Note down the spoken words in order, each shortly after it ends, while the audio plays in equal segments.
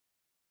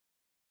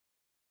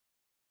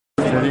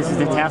So this is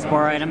the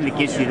taskbar item that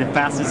gives you the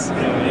fastest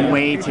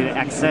way to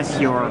access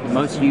your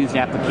most used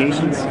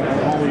applications,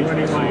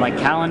 like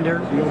calendar,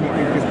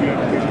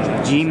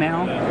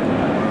 Gmail,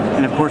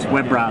 and of course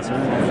web browser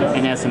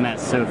and SMS.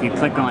 So if you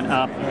click on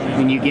up,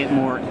 then you get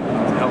more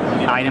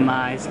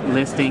itemized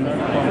listing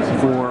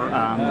for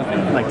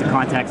like the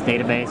contacts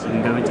database. You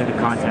can go into the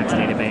contacts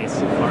database,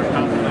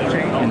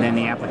 and then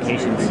the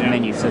applications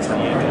menu system,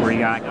 where you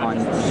got on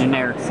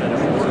generic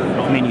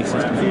menu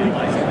system,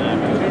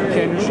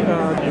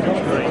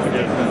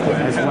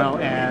 as well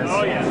as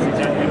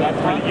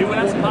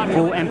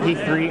full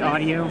MP3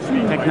 audio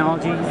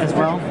technology as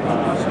well.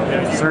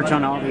 Search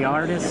on all the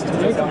artists,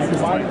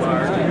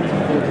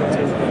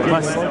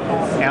 plus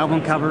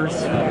album covers,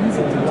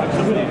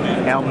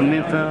 album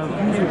info.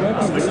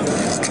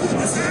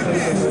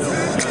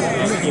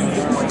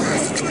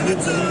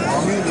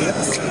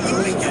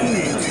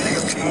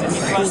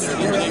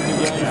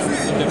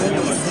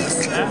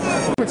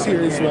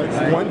 Here is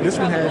one. This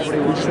one has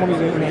which one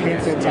is in a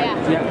handset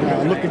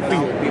type look and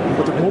feel.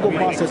 But the mobile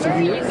processor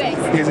here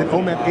is an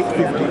OMAP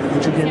 850,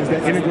 which again is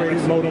that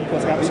integrated modem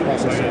plus apps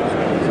processor.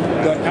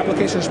 The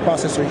applications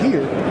processor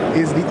here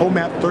is the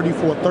OMAP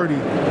 3430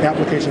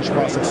 applications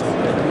processor.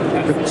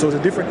 So it's a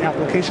different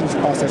applications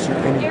processor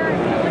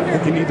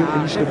in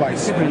each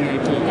device,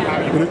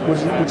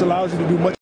 which allows you to do much